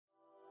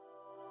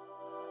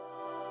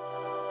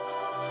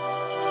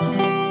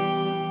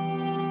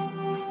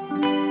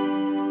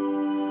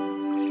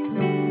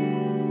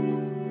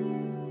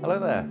Hello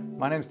there,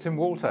 my name's Tim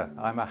Walter.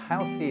 I'm a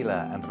house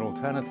healer and an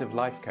alternative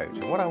life coach,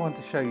 and what I want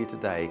to show you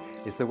today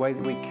is the way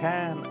that we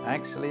can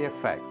actually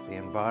affect the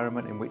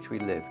environment in which we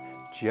live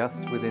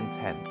just with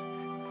intent,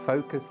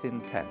 focused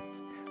intent.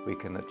 We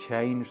can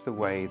change the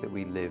way that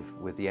we live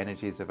with the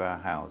energies of our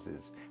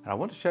houses. And I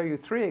want to show you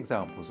 3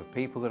 examples of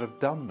people that have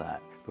done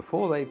that.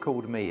 Before they've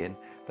called me in,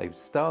 they've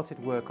started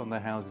work on their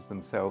houses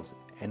themselves,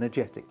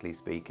 energetically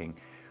speaking,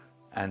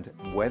 and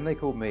when they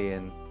called me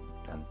in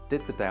and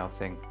did the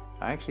dowsing,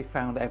 I actually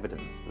found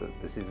evidence that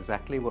this is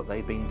exactly what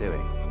they've been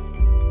doing.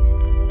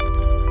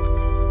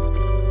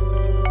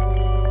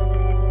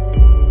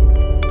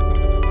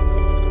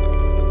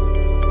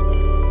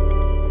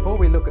 Before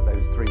we look at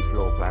those 3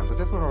 floor plans, I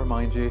just want to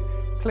remind you,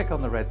 click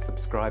on the red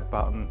subscribe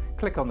button,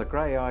 click on the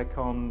grey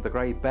icon, the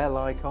grey bell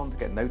icon to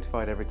get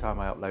notified every time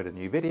I upload a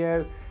new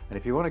video. And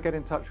if you want to get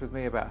in touch with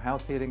me about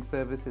house healing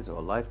services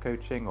or life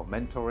coaching or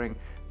mentoring,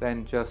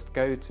 then just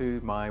go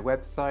to my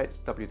website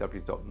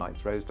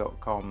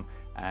www.knightsrose.com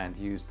and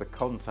use the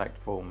contact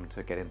form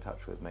to get in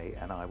touch with me,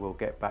 and I will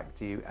get back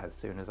to you as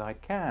soon as I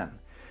can.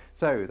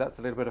 So that's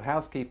a little bit of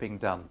housekeeping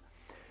done.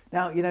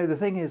 Now, you know, the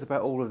thing is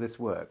about all of this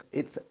work,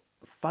 it's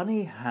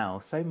funny how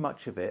so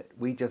much of it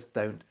we just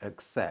don't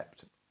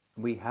accept.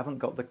 We haven't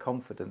got the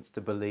confidence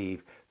to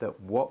believe that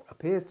what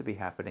appears to be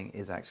happening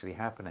is actually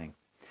happening.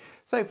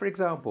 So, for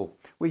example,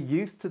 we're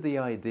used to the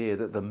idea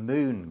that the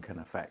moon can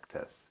affect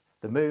us.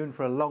 The moon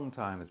for a long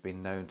time has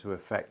been known to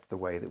affect the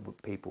way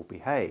that people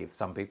behave.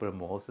 Some people are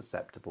more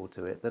susceptible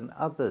to it than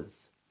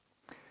others.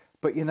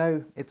 But you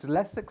know, it's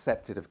less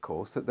accepted, of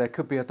course, that there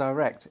could be a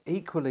direct,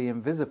 equally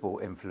invisible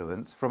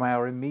influence from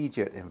our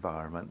immediate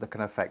environment that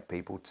can affect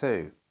people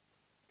too.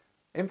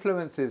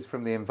 Influences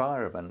from the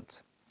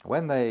environment,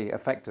 when they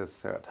affect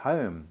us at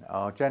home,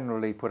 are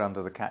generally put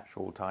under the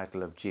catch-all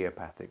title of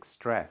geopathic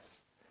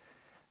stress.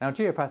 Now,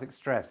 geopathic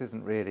stress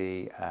isn't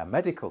really a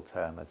medical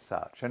term as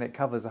such, and it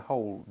covers a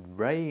whole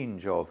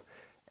range of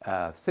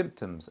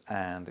symptoms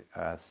and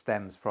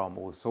stems from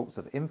all sorts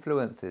of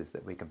influences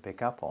that we can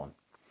pick up on.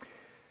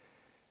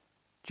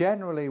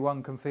 Generally,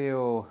 one can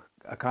feel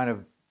a kind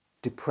of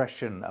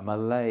depression, a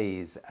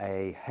malaise,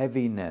 a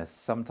heaviness.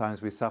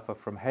 Sometimes we suffer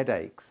from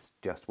headaches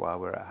just while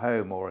we're at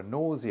home, or a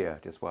nausea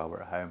just while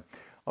we're at home,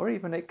 or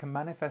even it can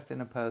manifest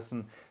in a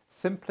person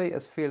simply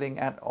as feeling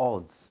at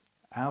odds,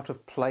 out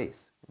of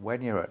place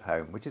when you're at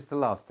home, which is the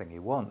last thing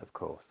you want, of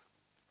course.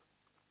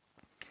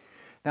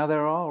 Now,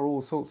 there are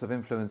all sorts of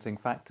influencing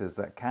factors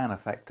that can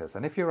affect us,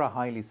 and if you're a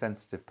highly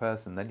sensitive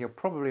person, then you're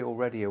probably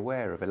already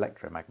aware of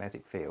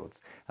electromagnetic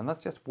fields, and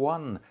that's just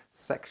one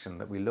section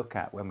that we look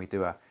at when we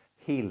do a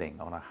healing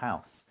on a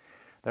house.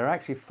 There are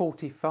actually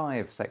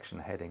 45 section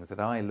headings that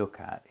I look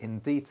at in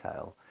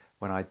detail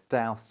when I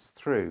douse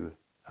through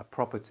a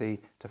property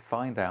to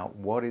find out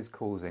what is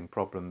causing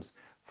problems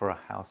for a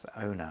house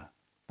owner.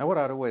 Now, what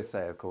I'd always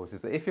say, of course,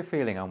 is that if you're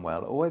feeling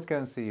unwell, always go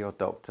and see your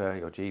doctor,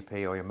 your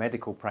GP or your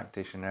medical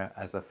practitioner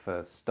as a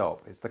first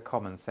stop. It's the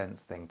common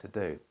sense thing to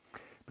do.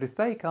 But if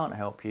they can't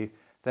help you,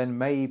 then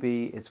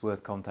maybe it's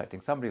worth contacting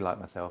somebody like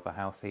myself, a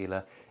house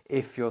healer,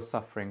 if you're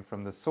suffering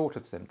from the sort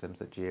of symptoms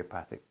that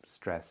geopathic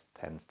stress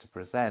tends to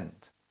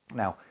present.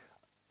 Now,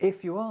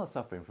 if you are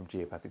suffering from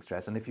geopathic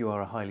stress, and if you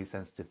are a highly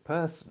sensitive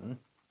person,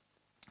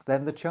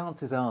 then the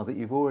chances are that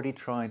you've already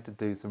tried to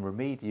do some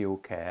remedial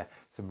care,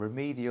 some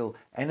remedial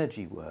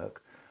energy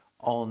work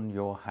on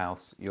your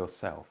house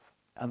yourself.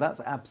 And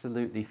that's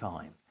absolutely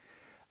fine.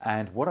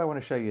 And what I want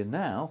to show you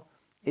now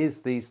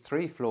is these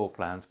 3 floor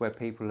plans where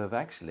people have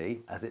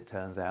actually, as it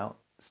turns out,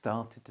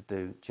 started to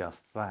do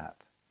just that.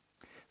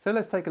 So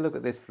let's take a look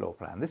at this floor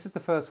plan. This is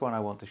the first one I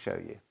want to show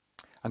you.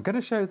 I'm going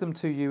to show them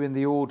to you in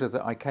the order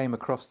that I came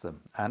across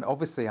them, and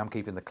obviously I'm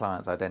keeping the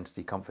client's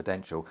identity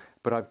confidential,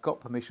 but I've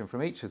got permission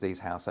from each of these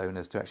house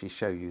owners to actually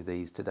show you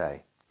these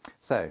today.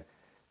 So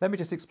let me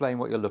just explain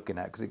what you're looking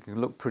at, because it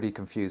can look pretty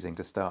confusing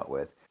to start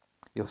with.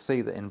 You'll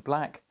see that in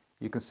black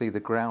you can see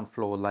the ground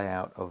floor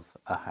layout of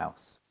a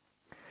house.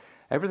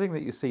 Everything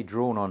that you see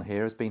drawn on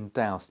here has been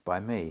doused by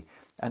me,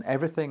 and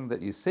everything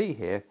that you see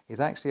here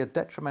is actually a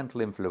detrimental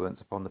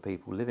influence upon the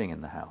people living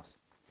in the house.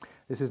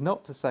 This is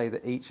not to say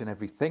that each and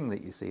everything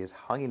that you see is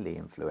highly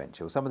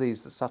influential. Some of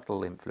these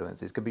subtle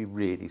influences can be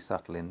really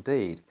subtle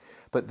indeed,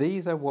 but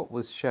these are what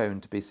was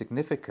shown to be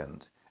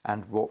significant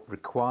and what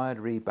required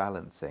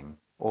rebalancing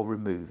or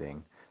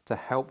removing to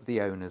help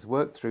the owners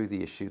work through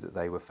the issue that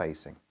they were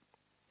facing.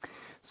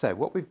 So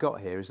what we've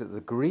got here is that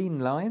the green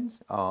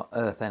lines are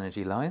earth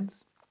energy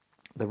lines.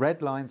 The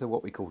red lines are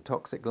what we call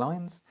toxic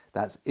lines.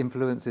 That's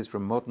influences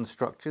from modern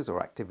structures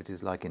or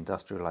activities like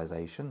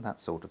industrialization, that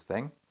sort of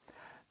thing.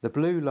 The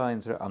blue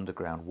lines are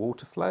underground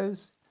water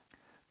flows.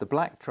 The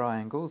black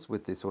triangles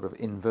with this sort of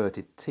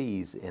inverted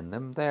T's in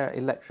them, they're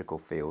electrical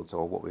fields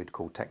or what we would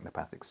call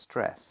technopathic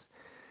stress.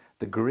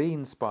 The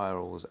green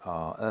spirals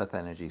are earth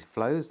energy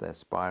flows, they're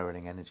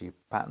spiraling energy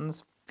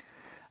patterns.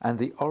 And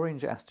the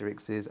orange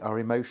asterisks are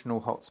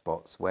emotional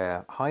hotspots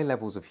where high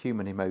levels of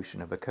human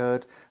emotion have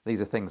occurred.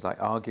 These are things like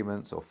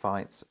arguments or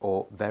fights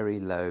or very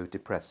low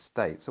depressed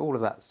states, all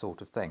of that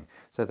sort of thing.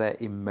 So they're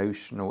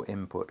emotional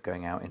input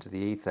going out into the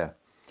ether.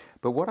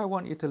 But what I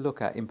want you to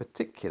look at in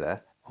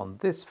particular on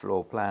this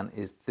floor plan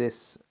is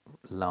this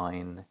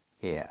line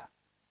here.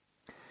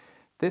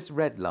 This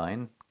red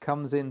line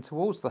comes in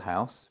towards the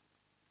house.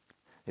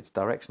 Its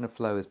direction of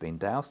flow has been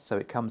doused, so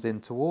it comes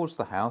in towards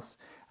the house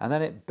and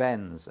then it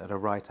bends at a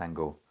right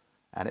angle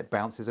and it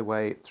bounces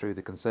away through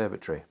the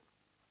conservatory.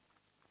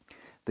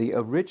 The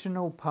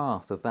original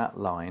path of that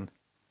line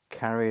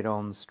carried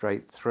on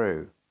straight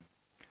through.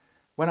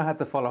 When I had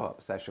the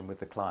follow-up session with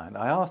the client,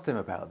 I asked him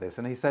about this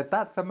and he said,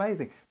 "That's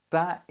amazing.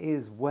 That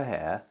is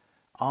where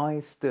I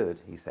stood,"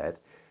 he said,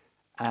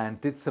 "and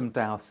did some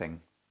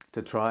dowsing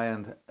to try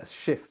and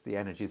shift the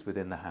energies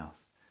within the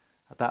house."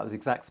 That was the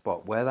exact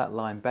spot where that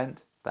line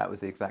bent. That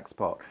was the exact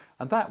spot.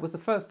 And that was the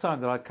first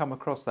time that I'd come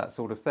across that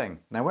sort of thing.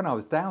 Now, when I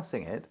was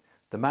dowsing it,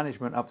 the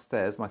management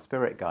upstairs, my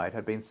spirit guide,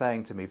 had been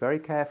saying to me very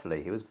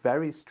carefully, he was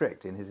very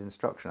strict in his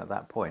instruction at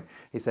that point.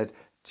 He said,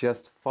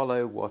 "Just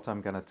follow what I'm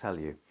going to tell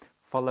you.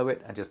 Follow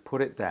it and just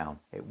put it down.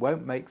 It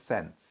won't make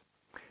sense."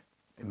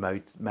 It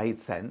made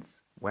sense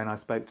when I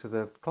spoke to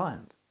the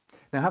client.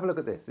 Now have a look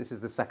at this. This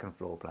is the second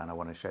floor plan I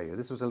want to show you.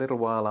 This was a little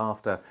while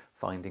after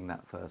finding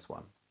that first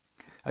one.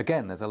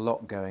 Again, there's a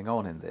lot going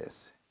on in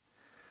this.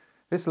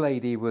 This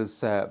lady was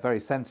very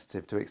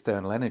sensitive to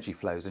external energy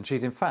flows, and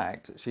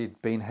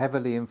she'd been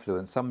heavily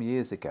influenced some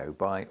years ago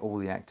by all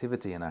the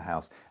activity in her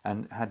house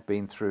and had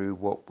been through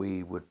what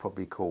we would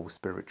probably call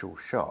spiritual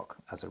shock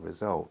as a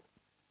result.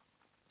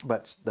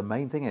 But the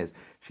main thing is,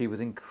 she was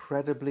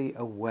incredibly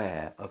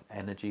aware of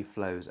energy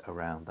flows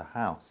around the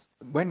house.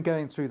 When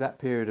going through that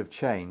period of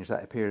change,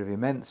 that period of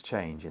immense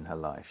change in her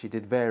life, she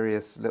did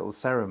various little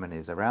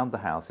ceremonies around the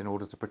house in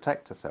order to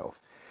protect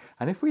herself.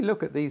 And if we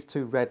look at these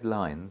two red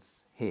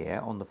lines here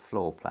on the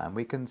floor plan,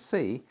 we can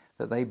see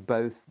that they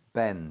both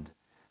bend.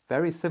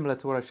 Very similar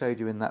to what I showed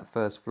you in that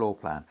first floor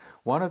plan.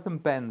 One of them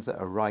bends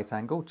at a right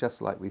angle,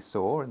 just like we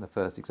saw in the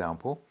first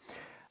example.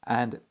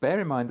 And bear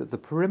in mind that the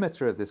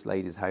perimeter of this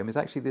lady's home is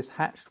actually this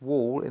hatched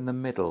wall in the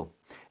middle.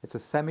 It's a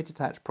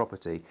semi-detached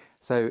property.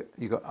 So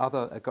you've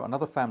got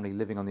another family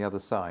living on the other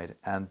side,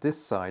 and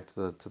this side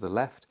to the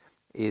left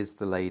is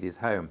the lady's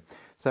home.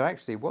 So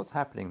actually what's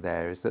happening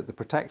there is that the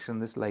protection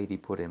this lady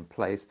put in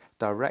place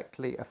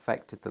directly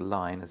affected the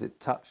line as it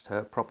touched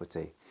her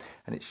property.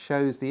 And it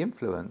shows the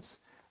influence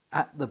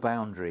at the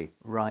boundary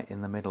right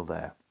in the middle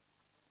there.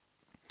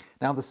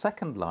 Now the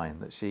second line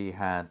that she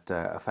had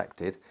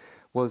affected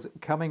was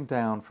coming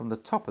down from the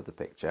top of the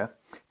picture,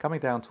 coming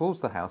down towards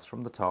the house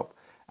from the top,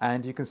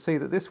 and you can see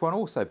that this one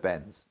also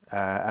bends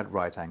at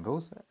right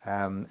angles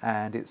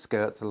and it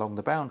skirts along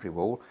the boundary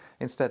wall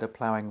instead of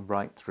ploughing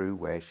right through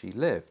where she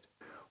lived.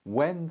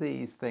 When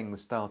these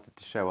things started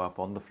to show up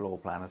on the floor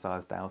plan as I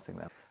was dowsing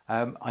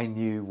them, I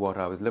knew what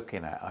I was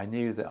looking at. I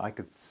knew that I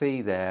could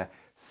see their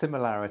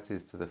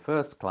similarities to the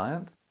first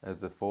client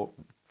of the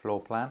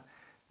floor plan,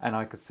 and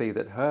I could see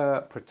that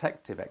her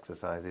protective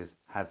exercises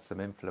had some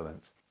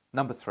influence.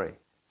 Number 3.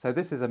 So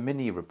this is a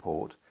mini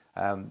report.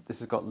 This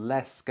has got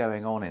less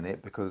going on in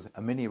it because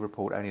a mini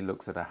report only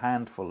looks at a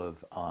handful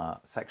of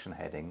section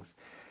headings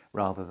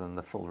rather than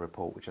the full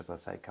report, which, as I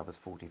say, covers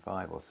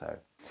 45 or so.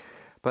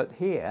 But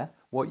here,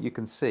 what you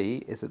can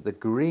see is that the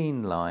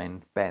green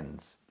line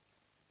bends.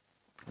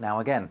 Now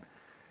again,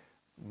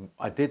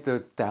 I did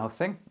the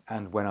dowsing,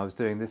 and when I was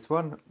doing this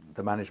one,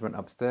 the management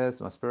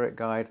upstairs, my spirit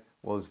guide,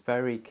 was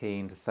very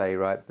keen to say,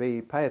 right,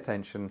 pay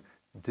attention,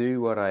 do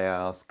what I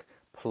ask,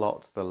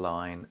 plot the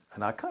line.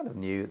 And I kind of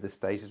knew at this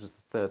stage, it was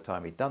the third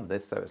time he'd done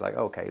this, so it's like,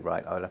 okay,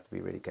 right, I'll have to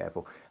be really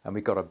careful. And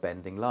we got a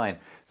bending line.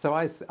 So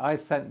I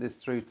sent this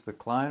through to the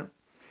client,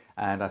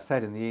 and I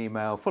said in the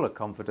email, full of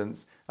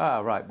confidence,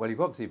 right, well,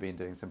 you've obviously been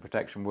doing some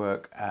protection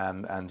work,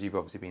 and you've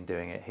obviously been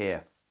doing it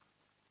here.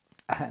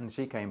 And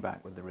she came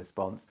back with the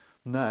response,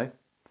 no.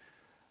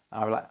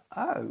 I was like,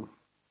 oh,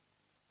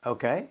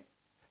 okay.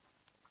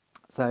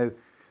 So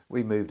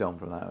we moved on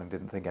from that and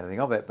didn't think anything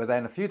of it. But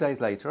then a few days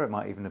later, it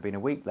might even have been a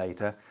week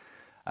later,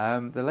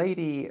 the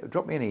lady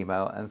dropped me an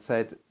email and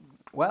said,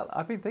 well,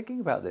 I've been thinking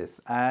about this,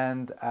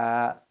 and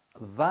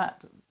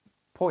that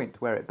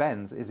point where it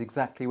bends is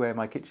exactly where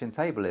my kitchen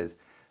table is.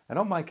 And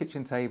on my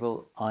kitchen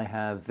table, I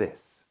have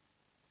this.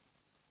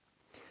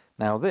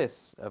 Now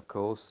this, of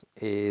course,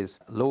 is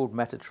Lord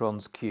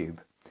Metatron's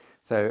cube.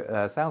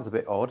 So sounds a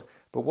bit odd,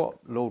 but what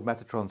Lord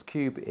Metatron's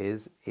cube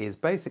is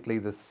basically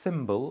the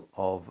symbol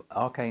of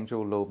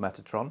Archangel Lord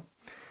Metatron.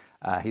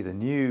 He's a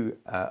new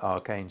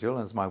archangel,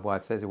 as my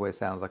wife says, he always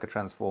sounds like a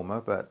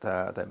transformer, but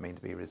I don't mean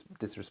to be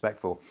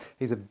disrespectful.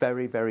 He's a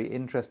very, very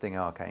interesting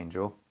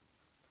archangel,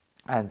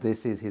 and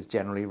this is his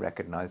generally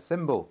recognized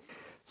symbol.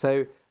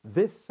 So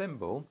this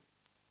symbol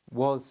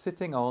was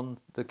sitting on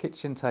the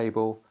kitchen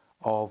table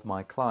of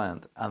my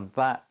client, and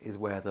that is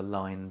where the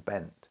line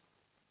bent.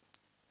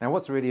 Now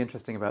what's really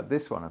interesting about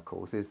this one, of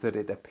course, is that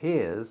it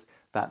appears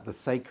that the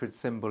sacred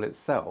symbol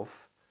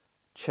itself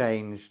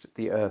changed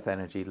the earth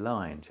energy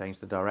line,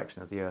 changed the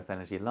direction of the earth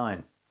energy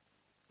line.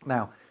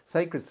 Now,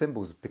 sacred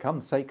symbols become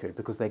sacred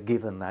because they're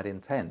given that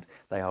intent.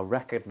 They are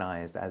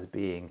recognized as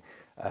being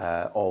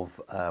of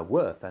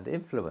worth and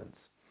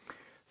influence.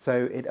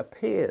 So it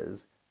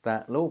appears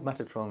that Lord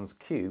Metatron's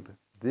cube,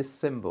 this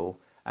symbol,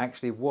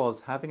 actually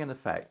was having an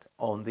effect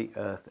on the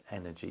earth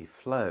energy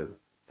flow.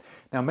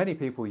 Now, many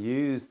people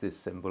use this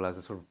symbol as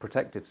a sort of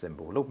protective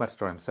symbol. Lord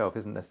Metatron himself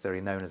isn't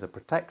necessarily known as a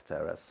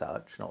protector as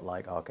such, not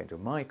like Archangel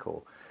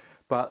Michael,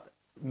 but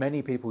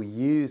many people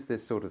use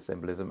this sort of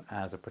symbolism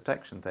as a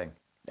protection thing.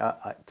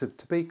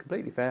 To be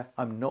completely fair,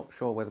 I'm not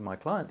sure whether my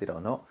client did or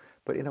not,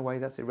 but in a way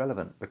that's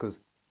irrelevant, because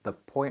the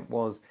point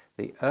was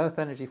the earth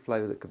energy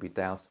flow that could be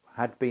doused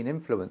had been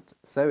influenced,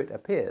 so it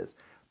appears,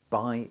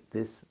 by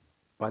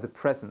the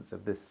presence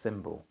of this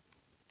symbol.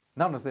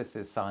 None of this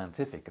is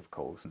scientific, of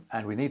course,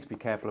 and we need to be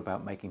careful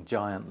about making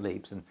giant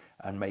leaps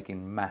and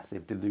making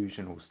massive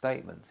delusional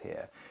statements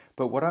here.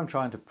 But what I'm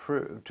trying to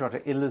prove, try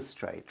to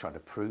illustrate, try to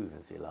prove,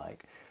 if you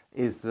like,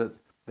 is that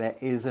there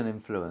is an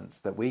influence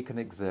that we can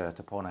exert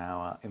upon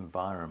our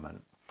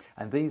environment.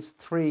 And these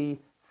three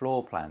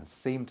floor plans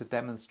seem to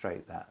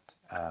demonstrate that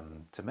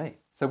to me.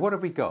 So what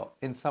have we got?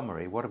 In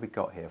summary, what have we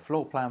got here?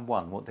 Floor plan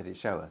 1, what did it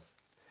show us?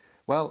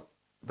 Well,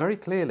 very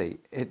clearly,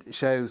 it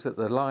shows that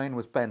the line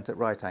was bent at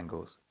right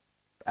angles.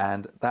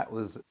 And that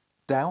was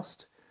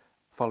doused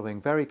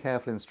following very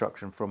careful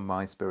instruction from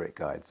my spirit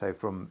guide. So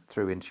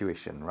through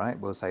intuition, right?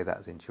 We'll say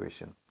that's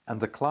intuition.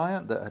 And the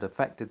client that had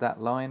affected that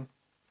line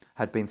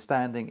had been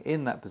standing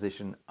in that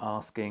position,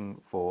 asking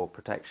for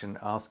protection,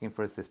 asking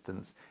for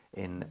assistance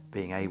in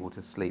being able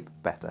to sleep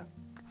better.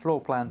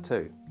 Floor plan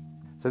 2.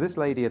 So this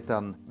lady had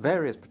done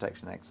various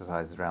protection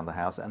exercises around the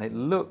house, and it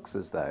looks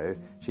as though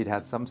she'd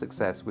had some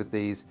success with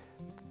these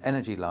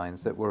energy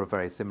lines that were of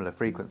very similar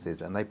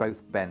frequencies, and they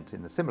both bent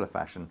in a similar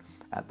fashion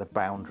at the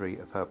boundary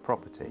of her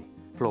property.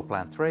 Floor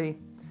plan 3,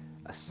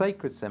 a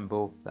sacred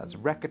symbol that's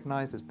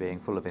recognized as being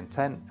full of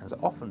intent and is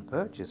often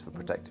purchased for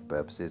protective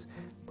purposes,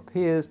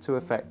 appears to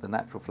affect the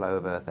natural flow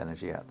of earth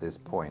energy at this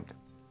point.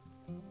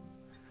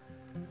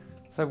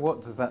 So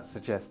what does that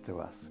suggest to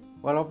us?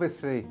 Well,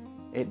 obviously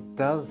it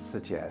does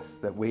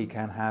suggest that we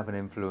can have an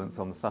influence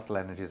on the subtle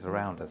energies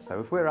around us. So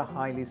if we're a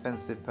highly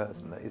sensitive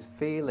person that is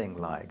feeling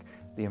like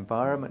the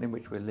environment in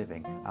which we're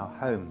living, our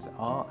homes,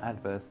 are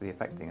adversely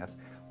affecting us,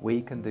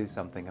 we can do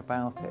something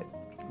about it.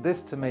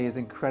 This to me is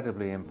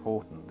incredibly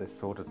important, this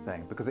sort of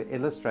thing, because it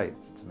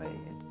illustrates to me,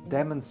 it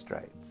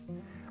demonstrates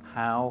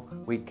how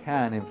we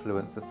can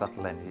influence the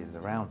subtle energies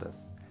around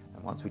us.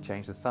 And once we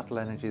change the subtle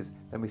energies,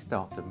 then we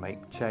start to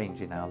make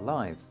change in our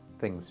lives.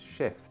 Things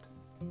shift.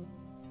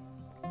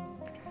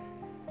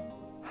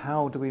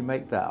 How do we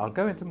make that? I'll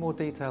go into more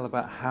detail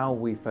about how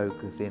we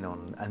focus in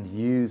on and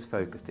use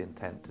focused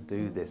intent to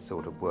do this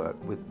sort of work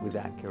with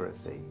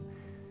accuracy.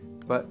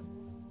 But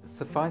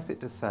suffice it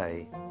to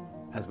say,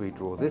 as we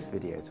draw this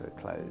video to a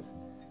close,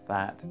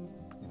 that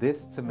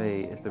this to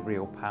me is the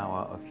real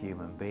power of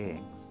human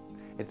beings.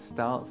 It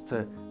starts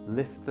to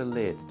lift the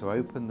lid, to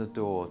open the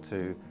door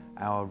to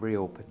our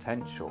real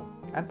potential,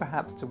 and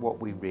perhaps to what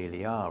we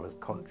really are as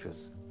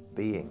conscious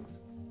beings.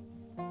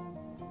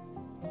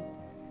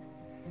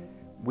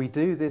 We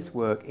do this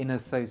work in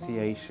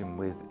association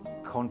with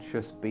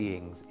conscious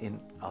beings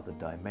in other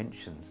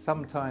dimensions.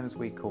 Sometimes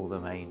we call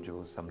them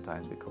angels,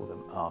 sometimes we call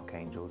them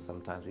archangels,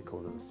 sometimes we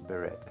call them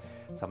spirit,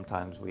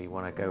 sometimes we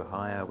want to go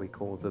higher, we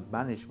call them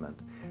management.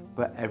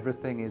 But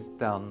everything is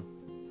done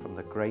from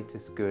the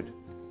greatest good,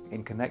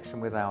 in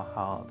connection with our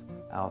heart,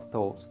 our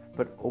thoughts,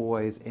 but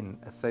always in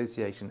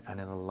association and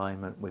in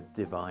alignment with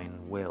divine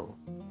will.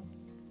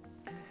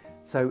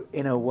 So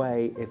in a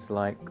way, it's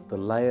like the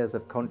layers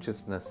of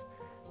consciousness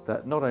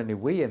that not only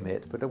we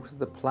emit, but also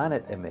the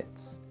planet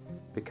emits,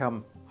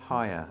 become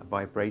higher,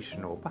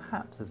 vibrational,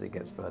 perhaps as it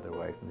gets further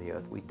away from the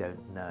earth, we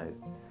don't know.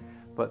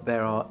 But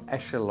there are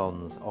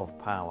echelons of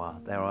power,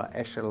 there are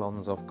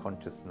echelons of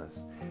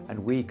consciousness, and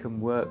we can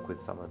work with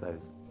some of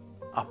those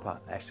upper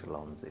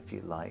echelons, if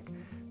you like,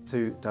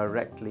 to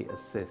directly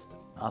assist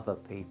other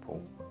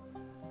people.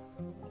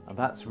 And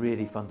that's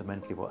really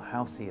fundamentally what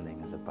house healing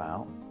is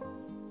about.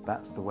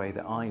 That's the way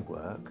that I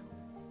work,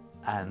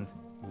 and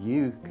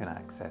you can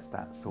access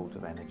that sort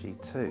of energy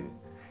too.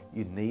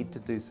 You need to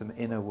do some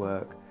inner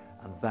work,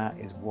 and that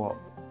is what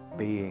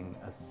being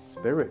a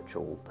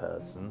spiritual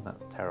person, that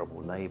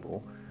terrible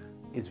label,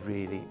 is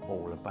really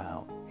all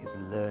about, is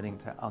learning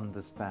to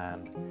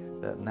understand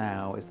that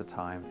now is the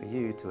time for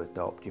you to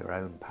adopt your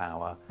own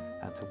power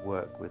and to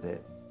work with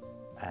it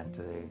and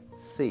to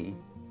see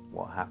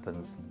what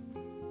happens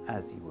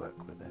as you work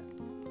with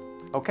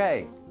it.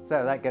 Okay,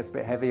 so that gets a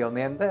bit heavy on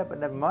the end there, but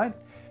never mind.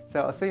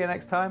 So I'll see you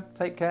next time.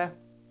 Take care.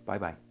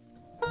 Bye-bye.